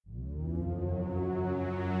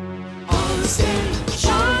stage,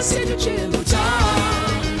 Sean Signature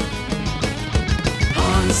Time.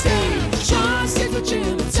 On stage, Sean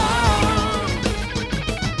Signature Time.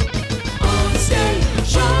 On stage,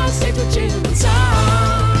 Sean Signature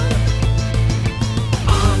Time.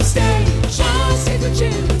 On stage, Sean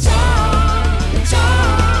Signature Time.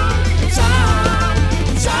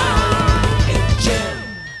 Time, and Jim.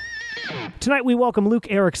 Tonight we welcome Luke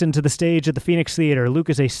Erickson to the stage at the Phoenix Theater. Luke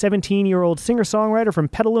is a 17-year-old singer-songwriter from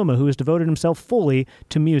Petaluma who has devoted himself fully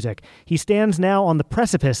to music. He stands now on the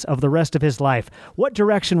precipice of the rest of his life. What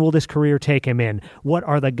direction will this career take him in? What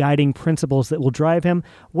are the guiding principles that will drive him?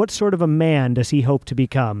 What sort of a man does he hope to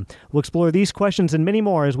become? We'll explore these questions and many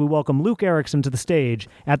more as we welcome Luke Erickson to the stage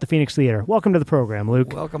at the Phoenix Theater. Welcome to the program,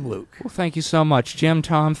 Luke. Welcome, Luke. Well, thank you so much. Jim,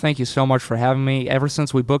 Tom, thank you so much for having me. Ever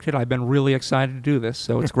since we booked it, I've been really excited to do this,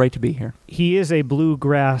 so it's great to be here. He is a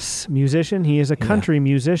bluegrass musician. He is a country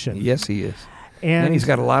musician. Yes, he is. And he's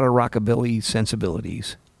got a lot of rockabilly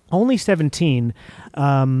sensibilities. Only 17.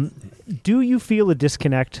 Do you feel a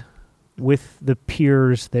disconnect with the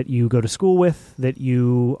peers that you go to school with, that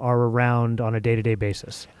you are around on a day-to-day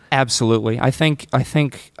basis? Absolutely. I think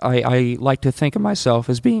I like to think of myself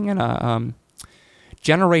as being in a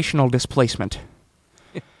generational displacement.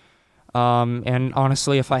 And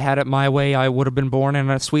honestly, if I had it my way, I would have been born in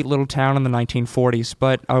a sweet little town in the 1940s,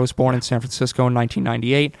 but I was born in San Francisco in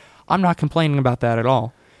 1998. I'm not complaining about that at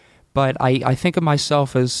all. But I think of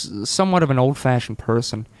myself as somewhat of an old-fashioned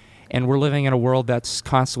person, and we're living in a world that's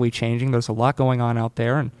constantly changing. There's a lot going on out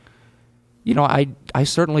there, and, you know, I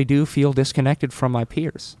certainly do feel disconnected from my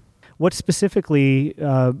peers. What specifically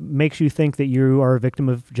makes you think that you are a victim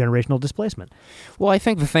of generational displacement? Well, I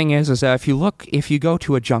think the thing is that if you go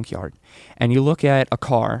to a junkyard and you look at a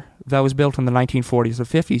car that was built in the 1940s or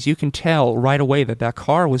 50s, you can tell right away that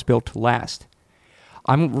car was built to last.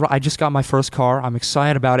 I just got my first car. I'm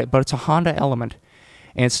excited about it, but it's a Honda Element,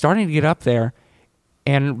 and it's starting to get up there.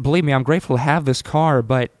 And believe me, I'm grateful to have this car,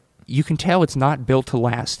 but you can tell it's not built to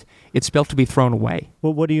last. It's built to be thrown away.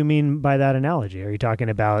 Well, what do you mean by that analogy? Are you talking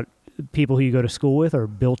about people who you go to school with are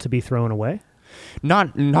built to be thrown away?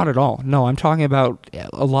 Not at all. No, I'm talking about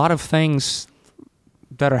a lot of things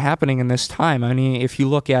that are happening in this time. I mean, if you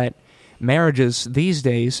look at marriages these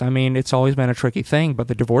days, I mean, it's always been a tricky thing, but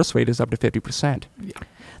the divorce rate is up to 50%. Yeah.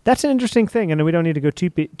 That's an interesting thing, and we don't need to go too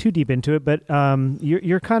deep into it, but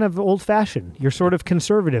you're kind of old-fashioned. You're sort of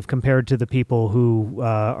conservative compared to the people who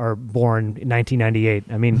are born in 1998.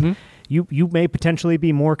 I mean, you may potentially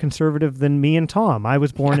be more conservative than me and Tom. I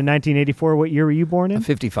was born in 1984. What year were you born in?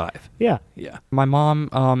 55. Yeah. My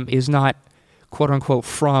mom is not, quote-unquote,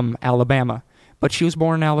 from Alabama, but she was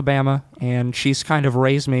born in Alabama, and she's kind of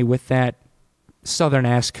raised me with that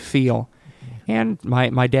Southern-esque feel. And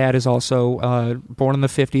my dad is also born in the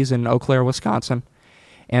 50s in Eau Claire, Wisconsin.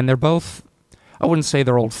 And they're both, I wouldn't say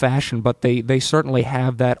they're old-fashioned, but they certainly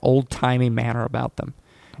have that old-timey manner about them.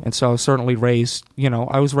 And so I was certainly raised,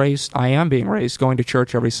 I am being raised, going to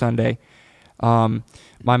church every Sunday. My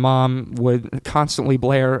mom would constantly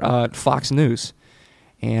blare Fox News.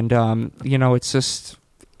 And,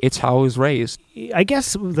 it's how I was raised. I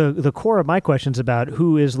guess the core of my questions about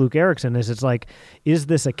who is Luke Erickson is is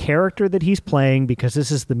this a character that he's playing because this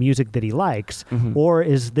is the music that he likes, or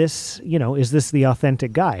is this the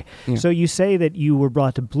authentic guy? Yeah. So you say that you were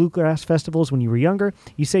brought to bluegrass festivals when you were younger.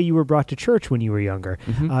 You say you were brought to church when you were younger.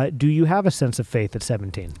 Do you have a sense of faith at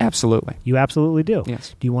 17? Absolutely. You absolutely do?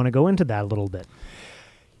 Yes. Do you want to go into that a little bit?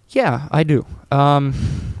 Yeah, I do.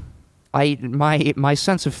 My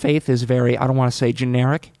sense of faith is very, I don't want to say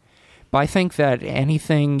generic, but I think that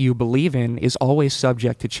anything you believe in is always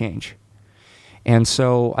subject to change. And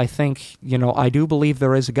so I think, I do believe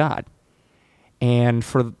there is a God. And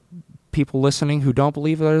for people listening who don't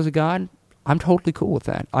believe there is a God, I'm totally cool with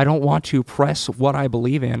that. I don't want to press what I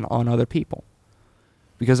believe in on other people.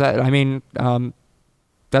 Because,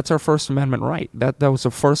 that's our First Amendment right. That was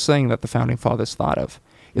the first thing that the Founding Fathers thought of,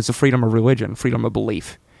 is the freedom of religion, freedom of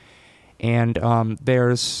belief. And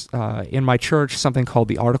there's, in my church, something called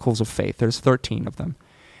the Articles of Faith. There's 13 of them.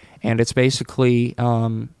 And it's basically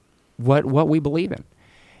what we believe in.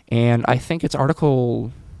 And I think it's I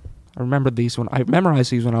memorized these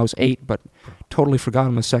when I was 8, but totally forgot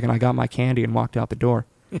them the second I got my candy and walked out the door.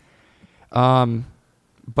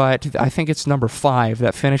 But I think it's number 5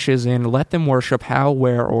 that finishes in, let them worship how,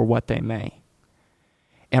 where, or what they may.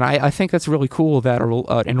 And I think that's really cool that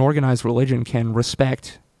an organized religion can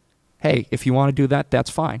respect, hey, if you want to do that, that's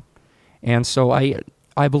fine. And so I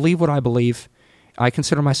believe what I believe. I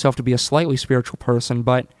consider myself to be a slightly spiritual person,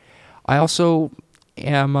 but I also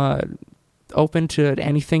am open to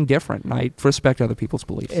anything different. And I respect other people's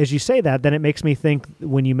beliefs. As you say that, then it makes me think,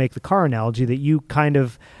 when you make the car analogy, that you kind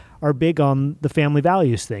of are big on the family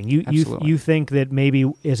values thing. You think that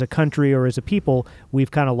maybe as a country or as a people,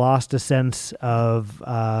 we've kind of lost a sense of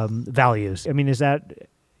values. I mean, is that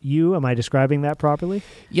you? Am I describing that properly?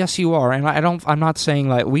 Yes, you are. And I'm not saying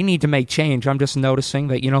that we need to make change. I'm just noticing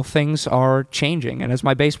that, things are changing. And as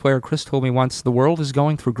my bass player Chris told me once, the world is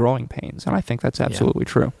going through growing pains. And I think that's absolutely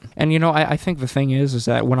true. And, I think the thing is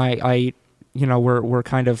that when we're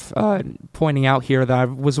kind of pointing out here that I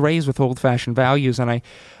was raised with old-fashioned values, and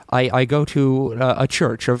I go to a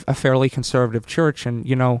church, a fairly conservative church, and,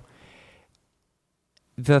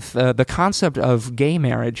 the concept of gay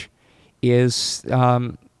marriage is...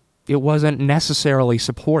 it wasn't necessarily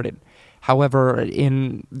supported. However,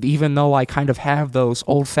 even though I kind of have those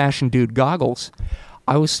old-fashioned dude goggles,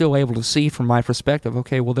 I was still able to see from my perspective,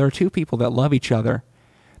 okay, well, there are two people that love each other.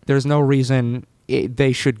 There's no reason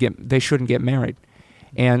they shouldn't get married.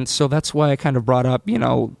 And so that's why I kind of brought up,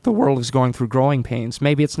 the world is going through growing pains.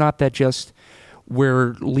 Maybe it's not that just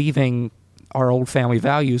we're leaving our old family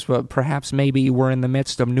values, but perhaps maybe we're in the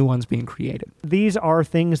midst of new ones being created. These are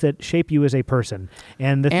things that shape you as a person,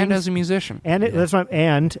 and as a musician, that's what,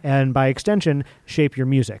 and by extension, shape your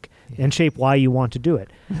music and shape why you want to do it.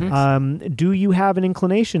 Mm-hmm. Do you have an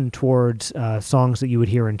inclination towards songs that you would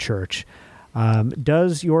hear in church?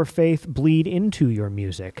 Does your faith bleed into your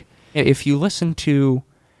music? If you listen to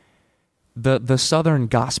the Southern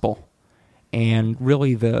gospel, and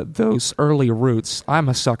really those early roots, I'm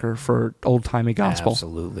a sucker for old-timey gospel.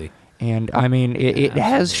 Absolutely. And, I mean, it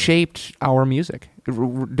has shaped our music.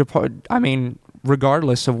 I mean,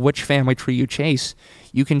 regardless of which family tree you chase,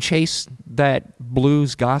 you can chase that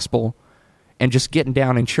blues gospel and just getting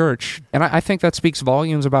down in church. And I think that speaks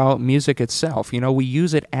volumes about music itself. We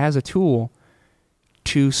use it as a tool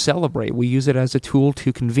to celebrate. We use it as a tool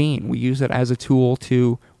to convene. We use it as a tool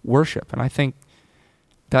to worship. And I think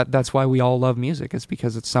that's why we all love music. It's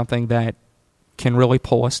because it's something that can really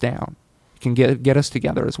pull us down, can get us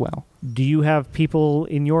together as well. Do you have people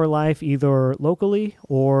in your life, either locally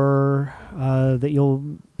or that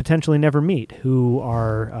you'll potentially never meet, who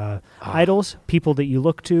are idols, people that you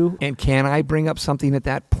look to? And can I bring up something at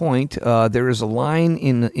that point? There is a line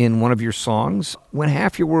in one of your songs, "When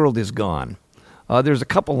half your world is gone." There's a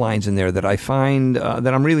couple lines in there that I find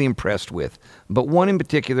that I'm really impressed with. But one in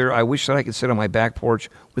particular, I wish that I could sit on my back porch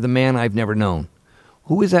with a man I've never known.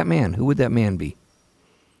 Who is that man? Who would that man be?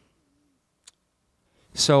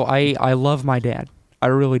 So I love my dad. I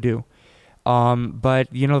really do. But,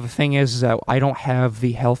 the thing is that I don't have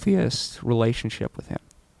the healthiest relationship with him.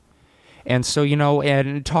 And so,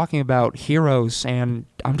 and talking about heroes, and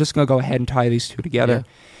I'm just going to go ahead and tie these two together.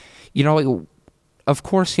 Yeah. Of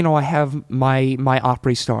course, I have my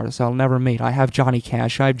Opry stars I'll never meet. I have Johnny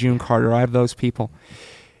Cash, I have June Carter, I have those people.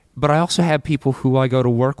 But I also have people who I go to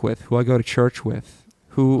work with, who I go to church with,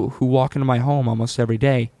 who walk into my home almost every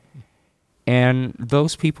day. And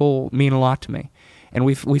those people mean a lot to me. And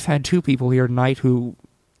we've had two people here tonight who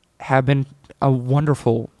have been a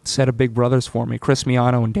wonderful set of big brothers for me, Chris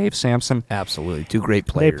Miano and Dave Sampson. Absolutely, two great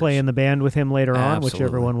players. They play in the band with him later on, which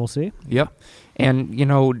everyone will see. Yep. And,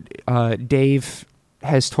 Dave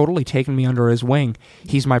has totally taken me under his wing.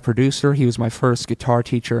 He's my producer. He was my first guitar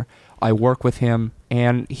teacher. I work with him,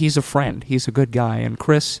 and he's a friend. He's a good guy. And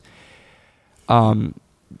Chris,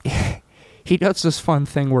 he does this fun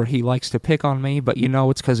thing where he likes to pick on me, but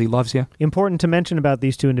it's because he loves you. Important to mention about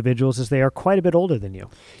these two individuals is they are quite a bit older than you.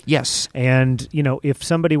 Yes. And, if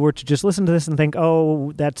somebody were to just listen to this and think,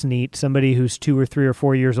 oh, that's neat, somebody who's 2 or 3 or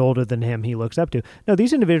 4 years older than him he looks up to. No,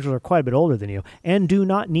 these individuals are quite a bit older than you and do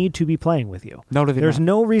not need to be playing with you. No, there's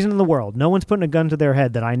no reason in the world. No one's putting a gun to their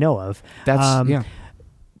head that I know of. Yeah.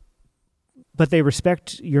 But they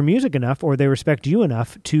respect your music enough, or they respect you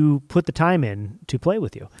enough to put the time in to play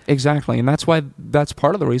with you. Exactly, and that's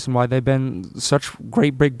part of the reason why they've been such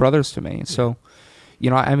great big brothers to me. So,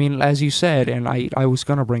 as you said, and I was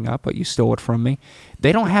going to bring up, but you stole it from me,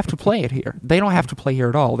 they don't have to play it here. They don't have to play here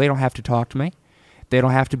at all. They don't have to talk to me. They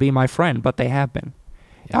don't have to be my friend, but they have been.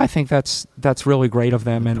 Yeah. I think that's really great of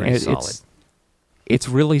them, and it's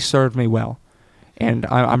really served me well. And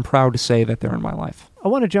I'm proud to say that they're in my life. I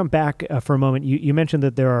want to jump back for a moment. You mentioned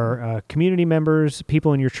that there are community members,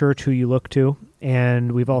 people in your church who you look to,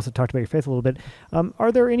 and we've also talked about your faith a little bit.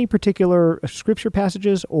 Are there any particular scripture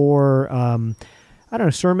passages or,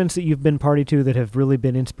 sermons that you've been party to that have really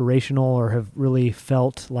been inspirational or have really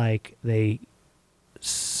felt like they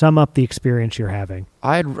sum up the experience you're having?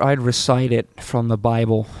 I'd recite it from the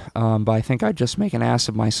Bible, but I think I'd just make an ass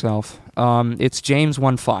of myself. It's James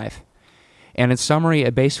 1:5. And in summary,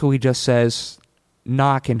 it basically just says,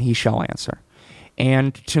 knock and he shall answer.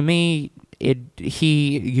 And to me,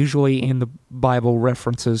 he usually in the Bible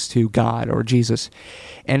references to God or Jesus.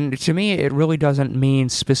 And to me, it really doesn't mean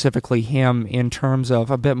specifically him in terms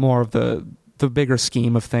of a bit more of the bigger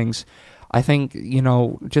scheme of things. I think,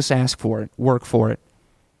 just ask for it, work for it,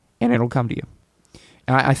 and it'll come to you.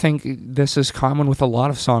 And I think this is common with a lot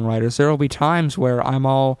of songwriters. There will be times where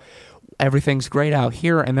everything's great out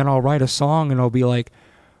here, and then I'll write a song and it'll be like,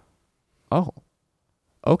 oh,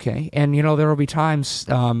 okay. And there will be times.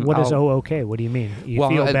 What is okay? What do you mean? You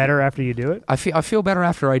feel better after you do it? I feel better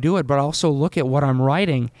after I do it, but I also look at what I'm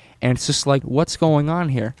writing, and it's just like, what's going on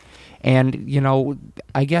here? And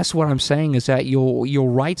I guess what I'm saying is that you'll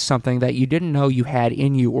write something that you didn't know you had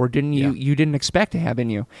in you, or you didn't expect to have in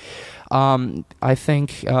you. I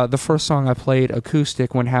think the first song I played,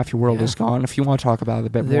 acoustic, When Half Your World Is Gone. If you want to talk about it a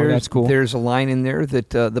bit more, that's cool. There's a line in there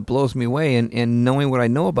that blows me away, and knowing what I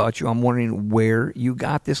know about you, I'm wondering where you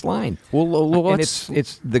got this line. Well, and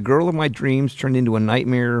it's the girl of my dreams turned into a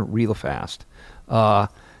nightmare real fast.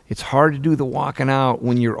 It's hard to do the walking out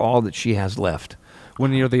when you're all that she has left.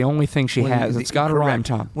 When you're the only thing she has. It's got to rhyme,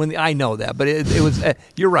 Tom. I know that, but it was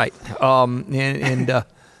you're right.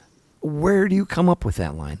 Where do you come up with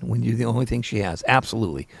that line when you're the only thing she has?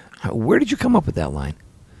 Absolutely. Where did you come up with that line?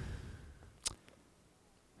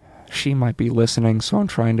 She might be listening, so I'm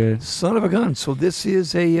trying to. Son of a gun. So this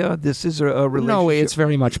is a relationship. No, it's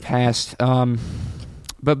very much past.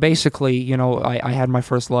 But basically, I had my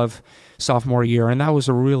first love sophomore year, and that was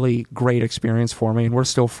a really great experience for me. And we're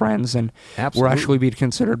still friends, and Absolutely. we're actually being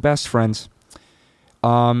considered best friends.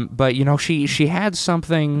 But she had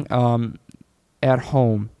something at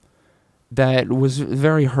home that was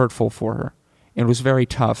very hurtful for her. It was very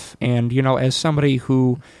tough. And, as somebody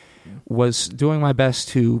who was doing my best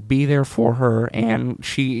to be there for her, and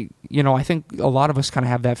she, I think a lot of us kind of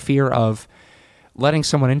have that fear of letting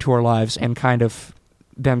someone into our lives and kind of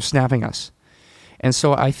them snapping us. And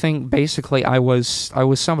so I think basically I was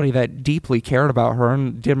somebody that deeply cared about her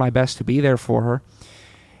and did my best to be there for her.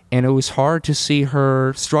 And it was hard to see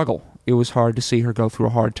her struggle. It was hard to see her go through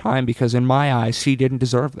a hard time because in my eyes, she didn't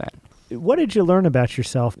deserve that. What did you learn about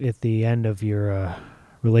yourself at the end of your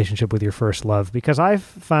relationship with your first love? Because I've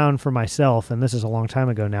found for myself, and this is a long time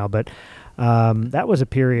ago now, but that was a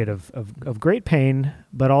period of great pain,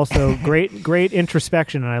 but also great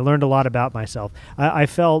introspection, and I learned a lot about myself. I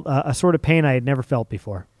felt a sort of pain I had never felt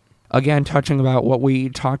before. Again, touching about what we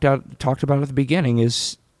talked about at the beginning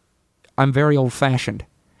is I'm very old-fashioned.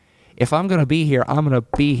 If I'm going to be here, I'm going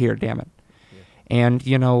to be here, damn it. Yeah.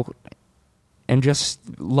 And, and just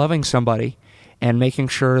loving somebody and making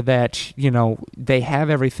sure that, they have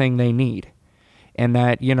everything they need. And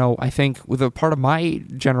that, I think with a part of my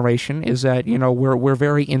generation is that, we're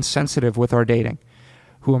very insensitive with our dating.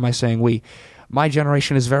 Who am I saying we? My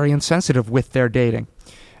generation is very insensitive with their dating.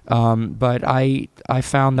 But I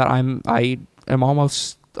found that I am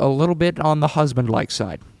almost a little bit on the husband-like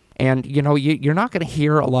side. And, you're not going to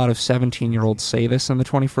hear a lot of 17-year-olds say this in the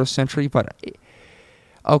 21st century, but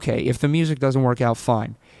okay, if the music doesn't work out,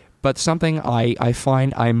 fine. But something I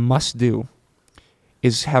find I must do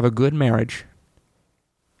is have a good marriage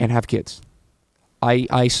and have kids.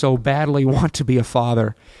 I so badly want to be a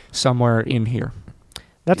father somewhere in here.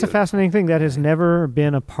 That's a fascinating thing. That has never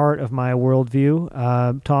been a part of my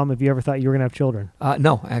worldview. Tom, have you ever thought you were going to have children?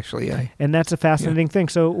 No, actually. And that's a fascinating thing.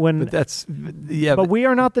 So but we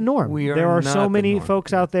are not the norm. There are so many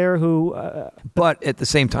folks out there who... but at the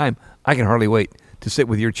same time, I can hardly wait to sit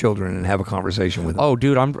with your children and have a conversation with them. Oh,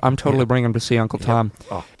 dude, I'm totally bringing them to see Uncle Tom.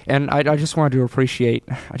 Oh. And I just wanted to appreciate...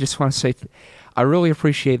 I just want to say... I really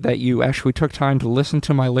appreciate that you actually took time to listen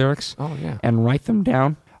to my lyrics and write them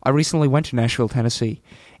down. I recently went to Nashville, Tennessee,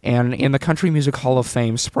 and in the Country Music Hall of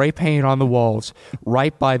Fame, spray painted on the walls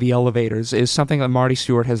right by the elevators is something that Marty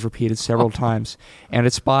Stewart has repeated several times, and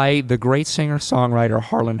it's by the great singer-songwriter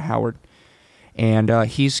Harlan Howard. And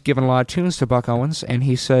he's given a lot of tunes to Buck Owens, and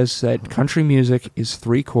he says that country music is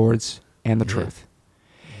 3 chords and the truth.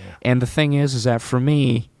 Yeah. And the thing is that for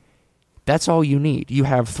me, that's all you need. You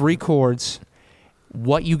have 3 chords,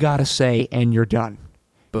 what you got to say, and you're done.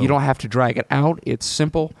 Boom. You don't have to drag it out. It's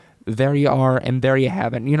simple. There you are, and there you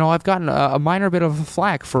have it. I've gotten a minor bit of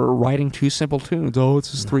flack for writing 2 simple tunes. Oh,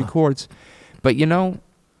 it's just 3 chords. But,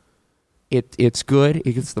 it's good.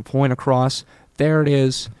 It gets the point across. There it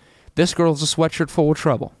is. This girl's a sweatshirt full of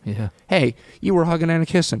trouble. Yeah. Hey, you were hugging and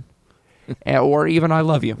kissing. Or even I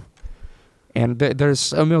love you. And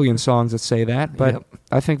there's a million songs that say that, but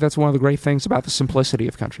I think that's one of the great things about the simplicity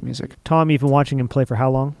of country music. Tom, you've been watching him play for how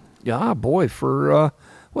long? Yeah, boy, for,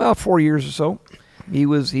 4 years or so. He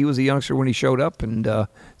was a youngster when he showed up, and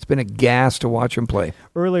it's been a gas to watch him play.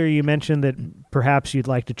 Earlier, you mentioned that perhaps you'd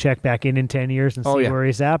like to check back in 10 years and see where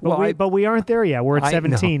he's at, but, we aren't there yet. We're at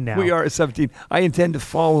 17 now. We are at 17. I intend to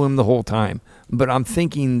follow him the whole time, but I'm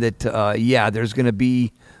thinking that, there's going to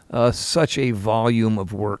be such a volume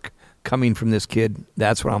of work coming from this kid.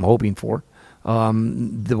 That's what I'm hoping for.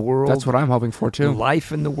 The world. That's what I'm hoping for, too.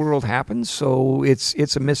 Life in the world happens, so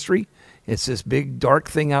it's a mystery. It's this big, dark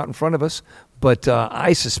thing out in front of us. But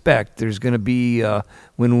I suspect there's going to be,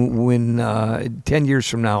 when 10 years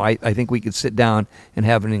from now, I think we could sit down and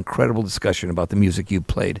have an incredible discussion about the music you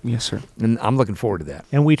played. Yes, sir. And I'm looking forward to that.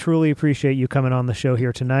 And we truly appreciate you coming on the show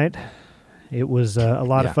here tonight. It was a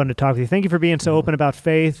lot of fun to talk with you. Thank you for being so open about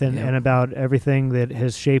faith and about everything that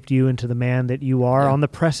has shaped you into the man that you are on the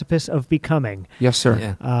precipice of becoming. Yes, sir.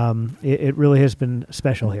 Yeah. It really has been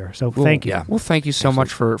special here. So thank you. Yeah. Well, thank you so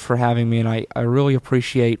much for having me, and I really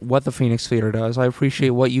appreciate what the Phoenix Theater does. I appreciate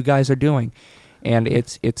what you guys are doing, and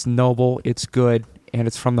it's noble, it's good, and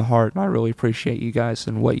it's from the heart, and I really appreciate you guys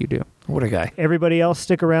and what you do. What a guy. Everybody else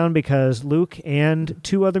stick around because Luke and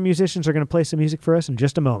 2 other musicians are going to play some music for us in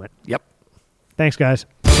just a moment. Yep. Thanks, guys.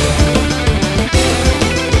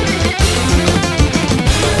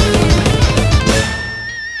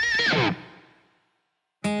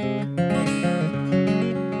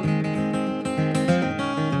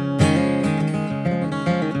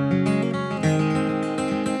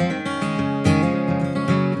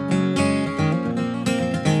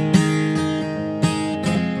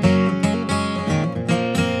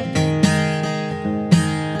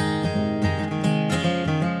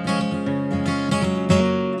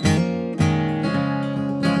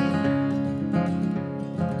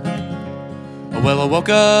 Well, I woke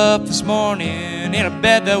up this morning in a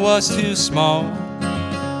bed that was too small.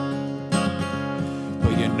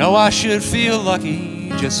 But you know I should feel lucky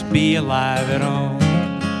just to be alive at all.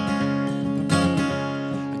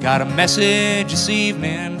 I got a message this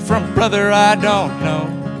evening from a brother I don't know.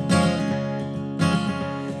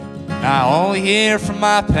 And I only hear from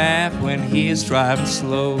my path when he is driving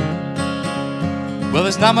slow. Well,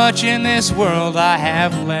 there's not much in this world I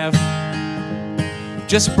have left,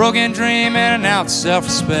 just a broken dream and an ounce of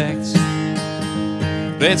self-respect.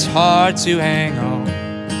 But it's hard to hang on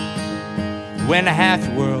when half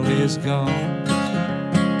the world is gone.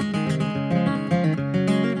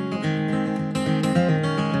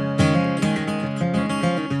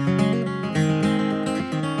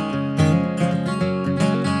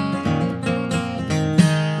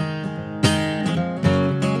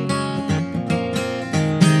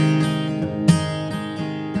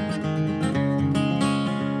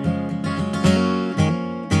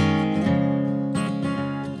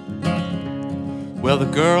 Well, the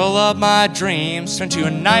girl of my dreams turned to a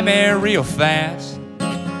nightmare real fast.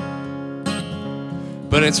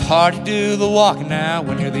 But it's hard to do the walking now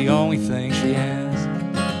when you're the only thing she has.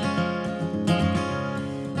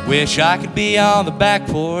 Wish I could be on the back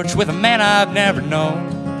porch with a man I've never known,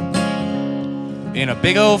 in a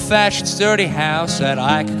big old-fashioned sturdy house that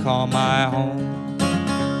I could call my home.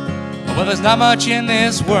 Well, there's not much in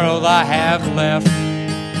this world I have left,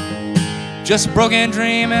 just a broken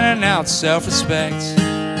dream and an ounce of self-respect.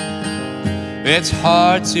 It's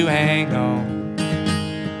hard to hang on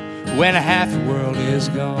when half the world is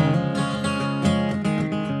gone.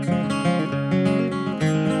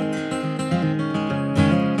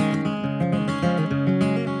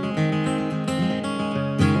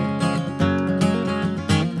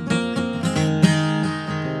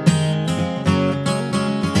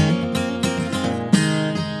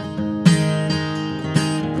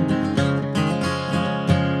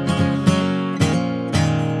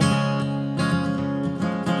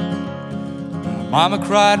 Mama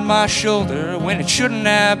cried on my shoulder when it shouldn't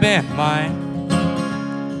have been mine.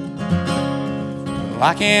 Well,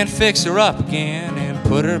 I can fix her up again and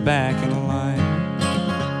put her back in line.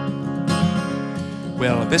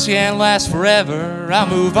 Well, if this can't last forever, I'll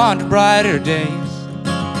move on to brighter days.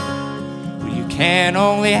 Well, you can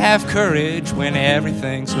only have courage when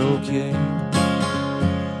everything's okay.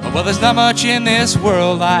 Well, there's not much in this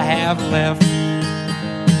world I have left,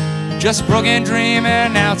 just a broken dream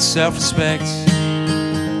and an ounce of self-respect.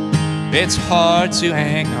 It's hard to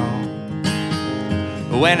hang on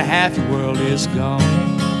when half the world is gone.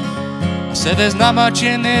 I said there's not much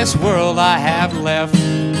in this world I have left,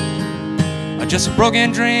 just a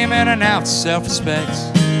broken dream and an ounce of self-respect.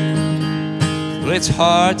 Well, it's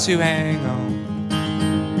hard to hang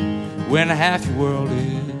on when half the world is.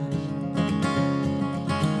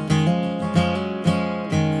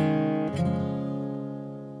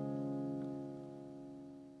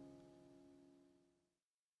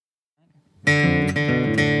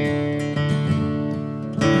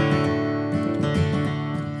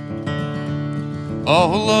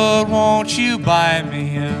 Oh Lord, won't you buy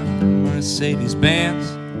me a Mercedes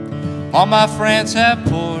Benz? All my friends have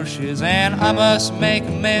Porsches and I must make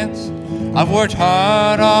amends. I've worked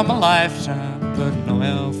hard all my lifetime, but no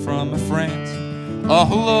help from my friends.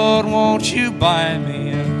 Oh Lord, won't you buy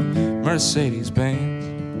me a Mercedes Benz?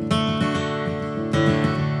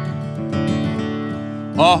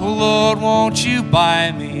 Oh Lord, won't you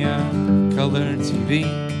buy me a color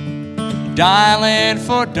TV? Dialing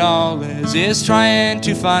for dollars is trying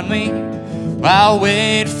to find me. I'll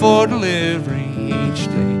wait for delivery each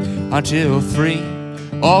day until 3.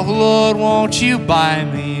 Oh Lord, won't you buy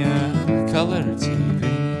me a color TV?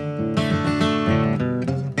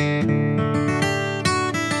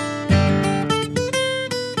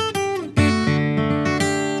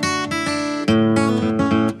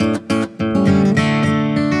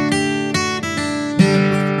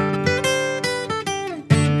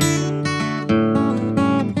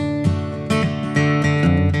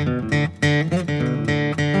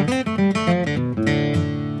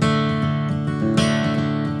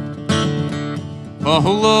 Oh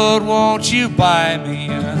Lord, won't you buy me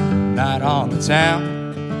a night on the town?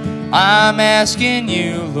 I'm asking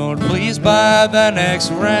you, Lord, please buy the next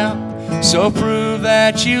round. So prove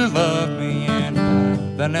that you love me and buy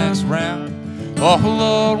the next round. Oh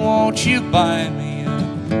Lord, won't you buy me a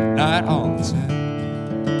night on the town?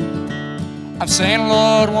 I'm saying,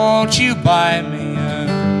 Lord, won't you buy me a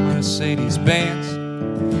Mercedes Benz?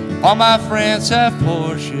 All my friends have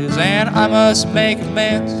Porsches and I must make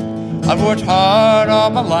amends. I've worked hard all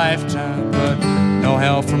my lifetime, but no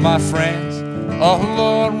help from my friends. Oh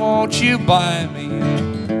Lord, won't you buy me a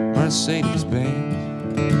Mercedes Benz?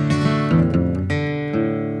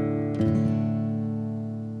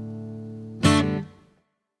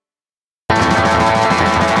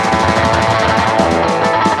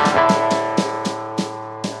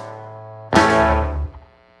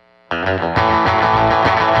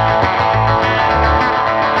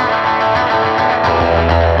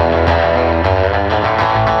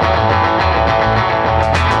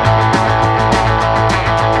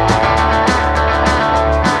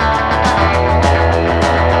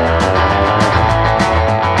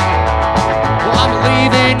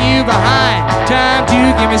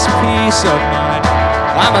 Give me some peace of mind.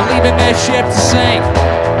 I'm leaving this ship to sink.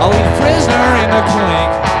 I'll leave a prisoner in the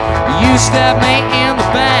clink. You stabbed me in the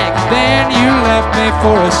back, then you left me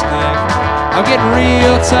for a snack. I'm getting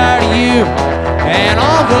real tired of you and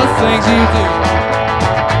all the things you do.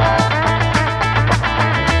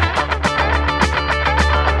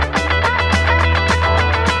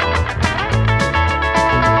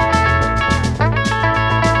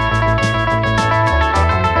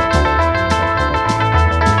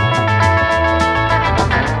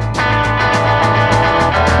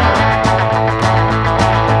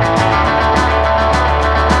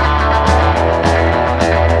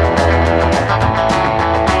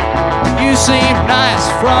 Seem nice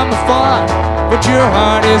from afar, but your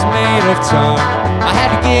heart is made of tar. I had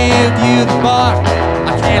to give you the bar.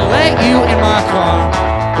 I can't let you in my car.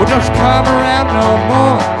 Well, don't you come around no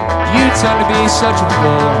more. You tend to be such a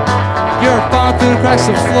bore. You're falling through the cracks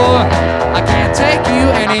of the floor. I can't take you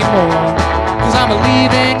anymore, 'cause I'm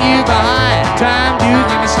leaving you behind. Time to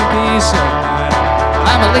give me some peace of mind.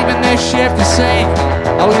 I'm leaving this ship to sink.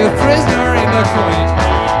 I'll leave a prisoner in the clink.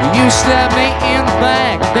 You stabbed me in the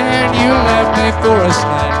back, then you left me for a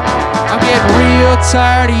snack. I'm getting real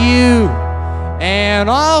tired of you and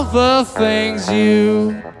all the things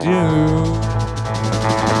you do.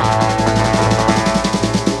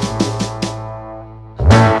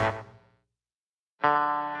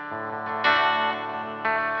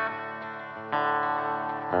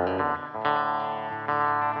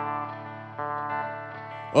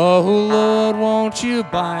 Oh Lord, won't you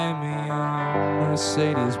buy me a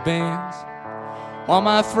Mercedes Benz? All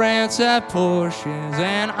my friends have Porsches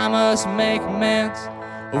and I must make amends.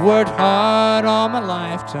 I've worked hard all my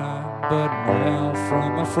lifetime, but no help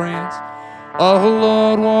from my friends. Oh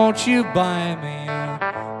Lord, won't you buy me a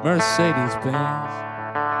Mercedes Benz?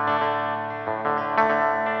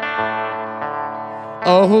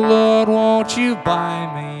 Oh Lord, won't you buy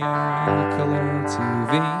me a color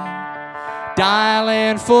TV?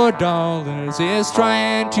 Dialing for dollars is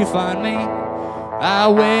trying to find me. I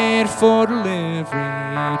wait for delivery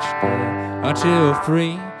each day until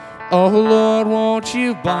 3. Oh Lord, won't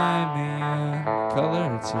you buy me a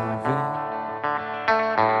color TV?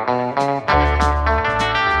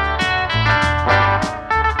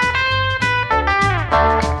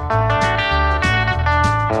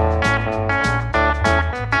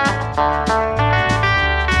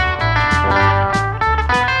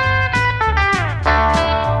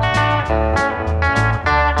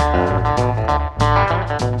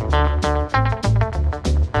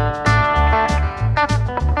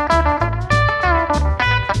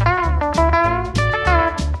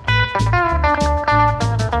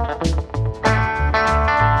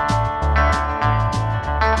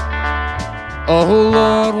 Oh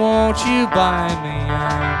Lord, won't you buy me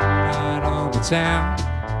out on the town?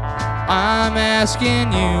 I'm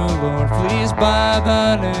asking you, Lord, please buy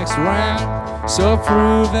the next round. So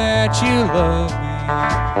prove that you love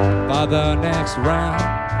me by the next round.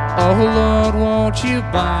 Oh Lord, won't you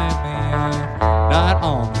buy me out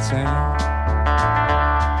on the town?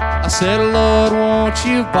 I said, Lord, won't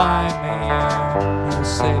you buy me a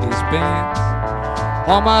Mercedes-Benz?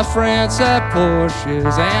 All my friends have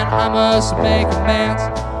Porsches and I must make amends.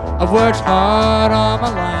 I've worked hard all my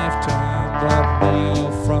lifetime, but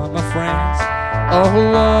no from my friends. Oh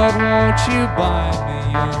Lord, won't you buy me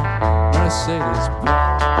a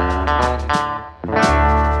Mercedes-Benz?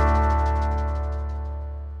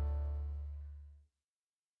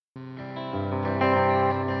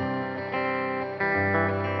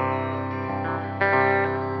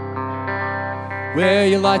 Well,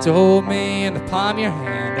 you like to hold me in the palm of your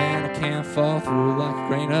hand, and I can't fall through like a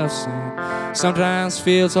grain of sand. Sometimes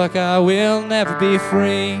feels like I will never be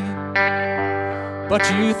free, but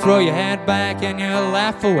you throw your head back and you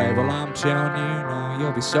laugh away. Well, I'm telling you now,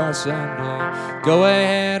 you'll be sorry someday. Go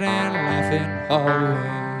ahead and laugh it all away.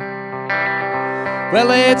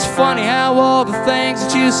 Well, it's funny how all the things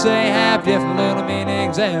that you say have different little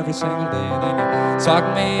meanings every single day. Then you talk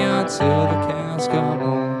to me until the cows come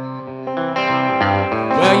home.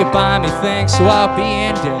 Well, you buy me things so I'll be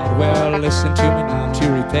in debt. Well, listen to me now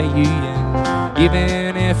to repay you yet,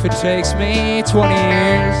 even if it takes me 20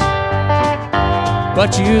 years.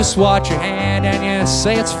 But you swat your hand and you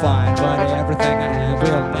say it's fine, but everything I have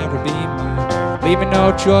will never be mine, leaving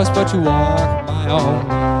no choice but to walk my own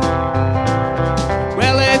line.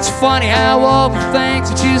 Well, it's funny how all the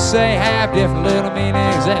things that you say have different little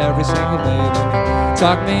meanings every single day. Then you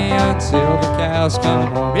talk me until the cows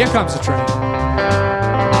come home. Here comes the train.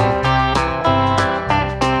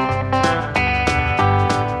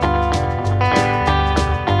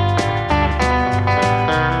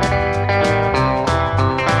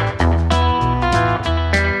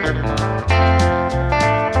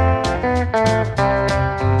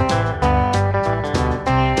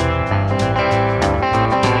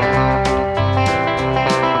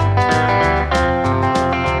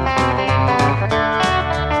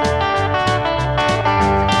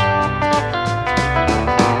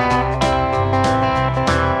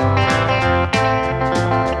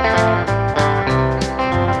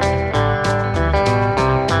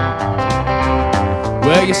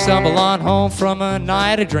 Well, you stumble on home from a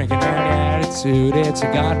night of drinking, and your attitude, it's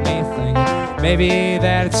got me thinking maybe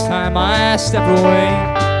that it's time I step away.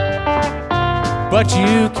 But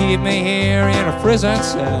you keep me here in a prison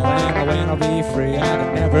cell, and when I'll be free, I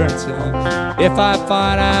can never tell. If I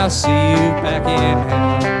fight, I'll see you back in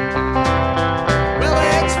hell.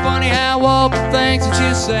 Well, it's funny how all the things that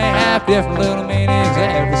you say have different little meanings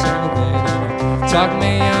every single day. Talk to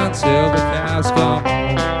me until the cows come home.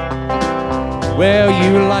 Well,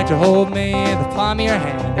 you like to hold me in the palm of your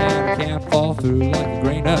hand, and I can't fall through like a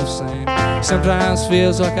grain of sand. Sometimes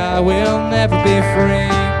feels like I will never be free,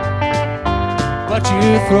 but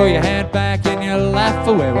you throw your head back and you laugh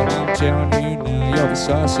away. Well, I'm telling you now, you'll be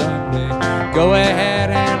sorry someday. Go ahead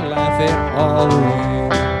and laugh it all away.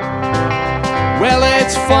 Well,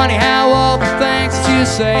 it's funny how all the things that you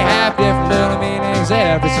say have different little meanings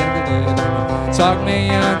every single day. Talk me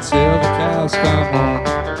until the cows come home.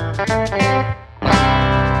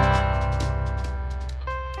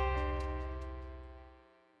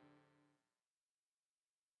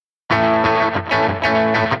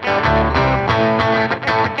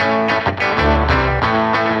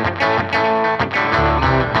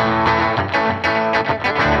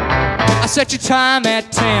 Set your time at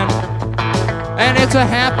 10, and it's a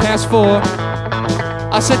 4:30.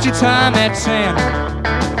 I set your time at 10,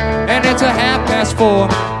 and it's a 4:30.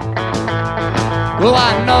 Well,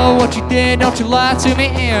 I know what you did, don't you lie to me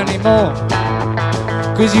anymore.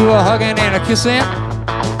 'Cause you were hugging and a kissing,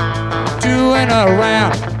 doing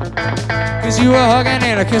around. 'Cause you were hugging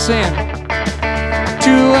and a kissing,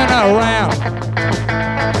 doing around.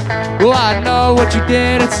 Well, I know what you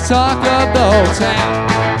did, it's the talk of the whole town.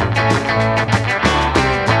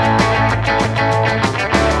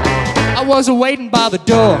 I was waiting by the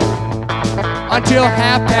door until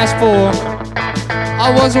 4:30. I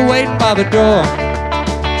was waiting by the door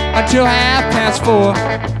until 4:30.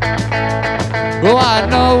 Well, I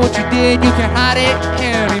know what you did, you can't hide it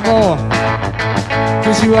anymore.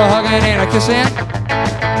 'Cause you were hugging and a kissing,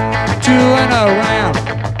 doing around.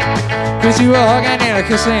 'Cause you were hugging and a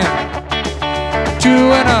kissing,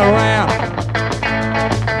 doing around.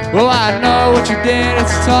 Well, I know what you did,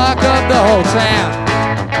 it's the talk of the whole town.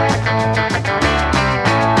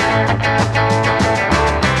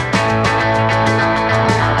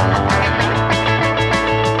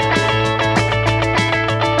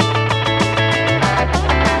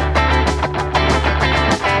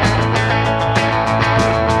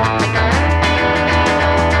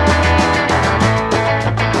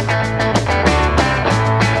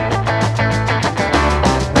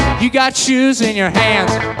 got shoes in your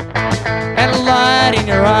hands and a light in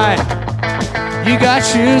your eye. You got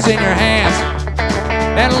shoes in your hands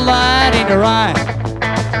and a light in your eye.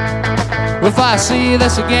 If I see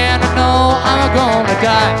this again, I know I'm gonna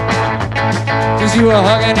die. 'Cause you were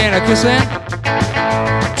hugging and a kissing,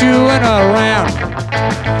 doing around.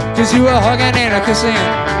 'Cause you were hugging and a kissing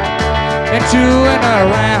and doing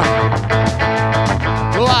around.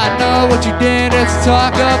 Well, I know what you did, it's the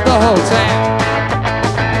talk of the whole town.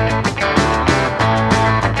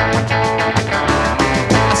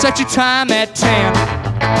 I set your time at 10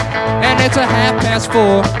 and it's a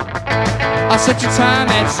 4:30. I set your time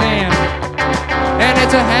at 10 and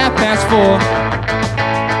it's a 4:30.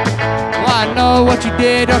 Well, I know what you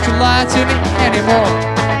did, don't you lie to me anymore.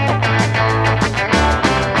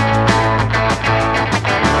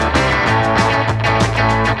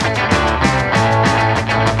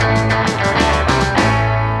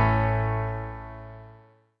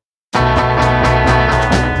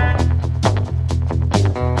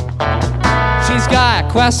 She's got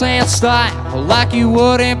class and style like you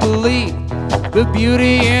wouldn't believe. The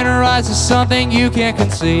beauty in her eyes is something you can't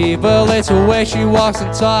conceive. Well, it's the way she walks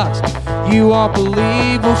and talks, you won't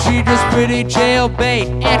believe. Well, she just pretty jailbait,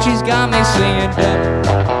 and she's got me singing double.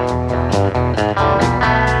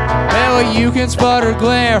 Well, you can spot her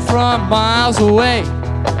glare from miles away.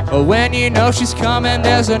 But when you know she's coming,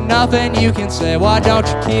 there's nothing you can say. Why don't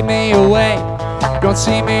you keep me away? Don't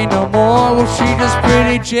see me no more. Well, she just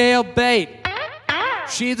pretty jailbait.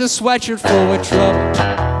 She's a sweatshirt full of trouble.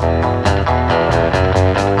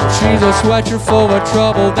 She's a sweatshirt full of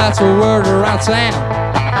trouble, that's a word around town.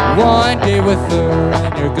 One day with her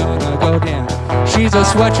and you're gonna go down. She's a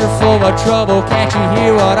sweatshirt full of trouble, can't you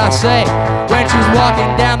hear what I say? When she's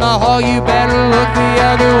walking down the hall, you better look the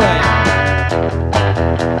other way.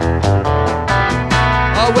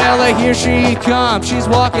 Oh well, here she comes, she's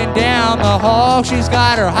walking down the hall. She's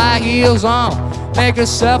got her high heels on, make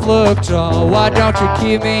herself look tall. Why don't you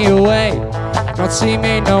keep me away? Don't see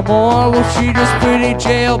me no more. Well, she just pretty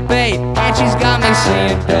jailbait, and she's got me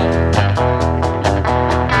saying double.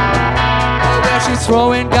 Oh well, she's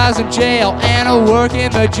throwing guys in jail and working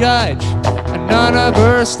the judge. And none of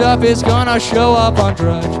her stuff is gonna show up on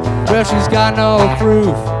Drudge. Well, she's got no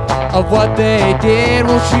proof of what they did.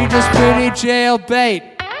 Well, she just pretty jailbait.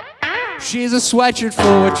 She's a sweatshirt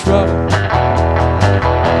full of trouble.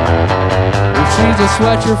 She's a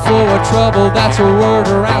sweatshirt full of trouble, that's a word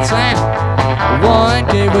around town. One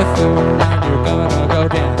day with her and you're gonna go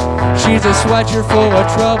down. She's a sweatshirt full of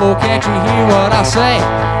trouble, can't you hear what I say?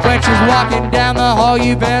 When she's walking down the hall,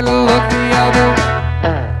 you better look the other way.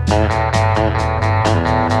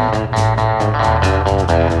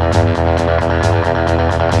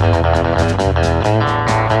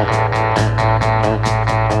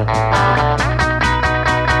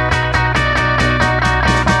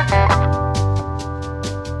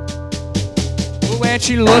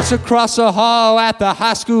 She looks across the hall at the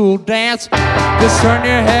high school dance. Just turn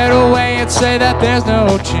your head away and say that there's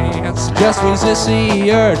no chance. Just resist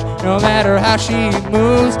the urge, no matter how she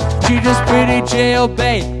moves. She just pretty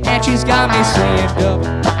jailbait, and she's got me saying double.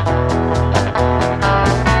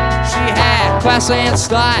 She had class and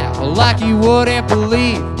style like you wouldn't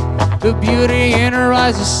believe. The beauty in her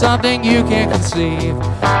eyes is something you can't conceive.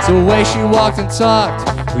 It's the way she walked and talked,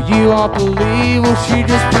 well, you won't believe. Well, she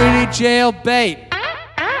just pretty jailbait.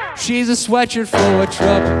 She's a sweatshirt full of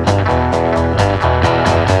trouble.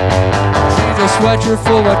 She's a sweatshirt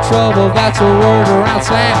full of trouble, that's a word around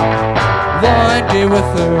town. One day with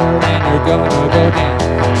her and you're gonna go down.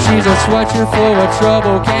 She's a sweatshirt full of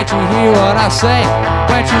trouble, can't you hear what I say?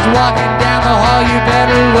 When she's walking down the hall, you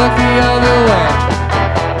better look the other way.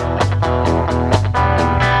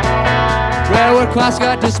 Well, her class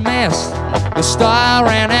got dismissed, the style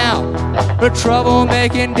ran out. Her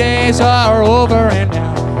troublemaking days are over and now.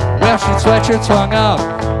 Well, she sweatshirt's hung up,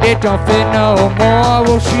 it don't fit no more.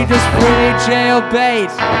 Well, she just pretty jailbait.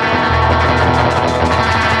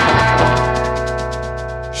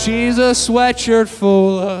 She's a sweatshirt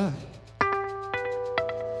full of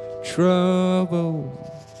trouble.